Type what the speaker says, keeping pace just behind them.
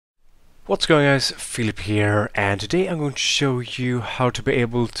What's going on, guys? Philip here, and today I'm going to show you how to be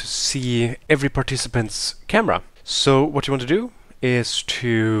able to see every participant's camera. So what you want to do is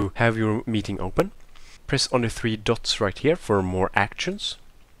to have your meeting open, press on the three dots right here for more actions,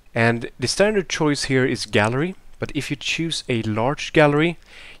 and the standard choice here is gallery, but if you choose a large gallery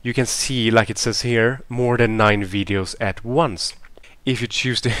you can see, like it says here, more than 9 videos at once. If you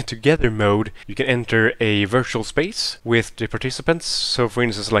choose the together mode, you can enter a virtual space with the participants. So for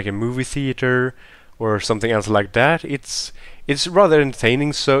instance, like a movie theater or something else like that. It's rather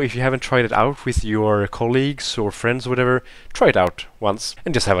entertaining, so if you haven't tried it out with your colleagues or friends or whatever, try it out once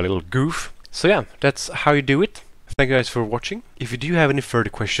and just have a little goof. So yeah, that's how you do it. Thank you guys for watching. If you do have any further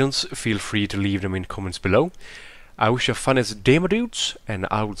questions, feel free to leave them in comments below. I wish you fun as demo dudes, and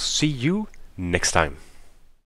I will see you next time.